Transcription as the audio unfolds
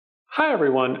Hi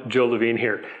everyone, Joe Levine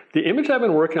here. The image I've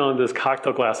been working on in this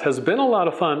cocktail glass has been a lot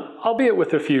of fun, albeit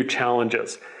with a few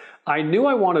challenges. I knew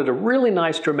I wanted a really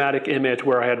nice dramatic image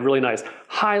where I had really nice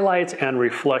highlights and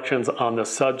reflections on the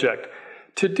subject.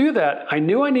 To do that, I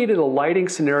knew I needed a lighting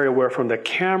scenario where from the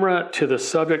camera to the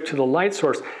subject to the light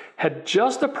source had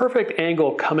just a perfect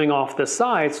angle coming off the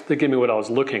sides to give me what I was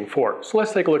looking for. So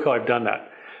let's take a look how I've done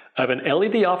that. I have an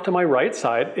LED off to my right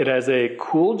side. It has a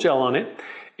cool gel on it.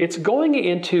 It's going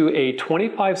into a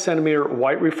 25 centimeter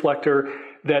white reflector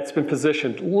that's been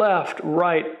positioned left,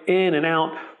 right, in and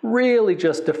out, really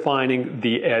just defining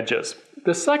the edges.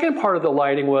 The second part of the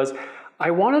lighting was I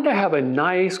wanted to have a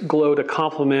nice glow to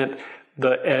complement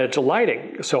the edge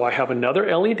lighting. So I have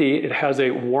another LED, it has a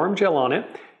warm gel on it,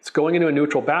 it's going into a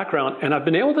neutral background, and I've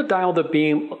been able to dial the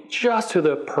beam just to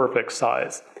the perfect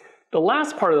size. The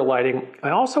last part of the lighting, I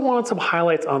also wanted some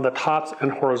highlights on the tops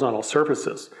and horizontal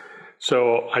surfaces.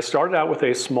 So I started out with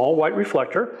a small white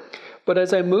reflector, but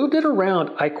as I moved it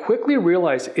around, I quickly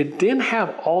realized it didn't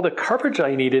have all the coverage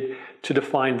I needed to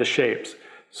define the shapes.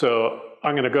 So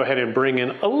I'm going to go ahead and bring in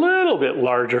a little bit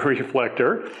larger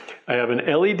reflector. I have an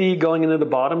LED going into the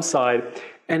bottom side,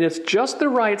 and it's just the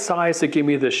right size to give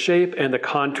me the shape and the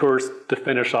contours to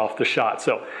finish off the shot.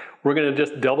 So we're going to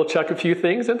just double check a few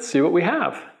things and see what we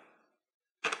have.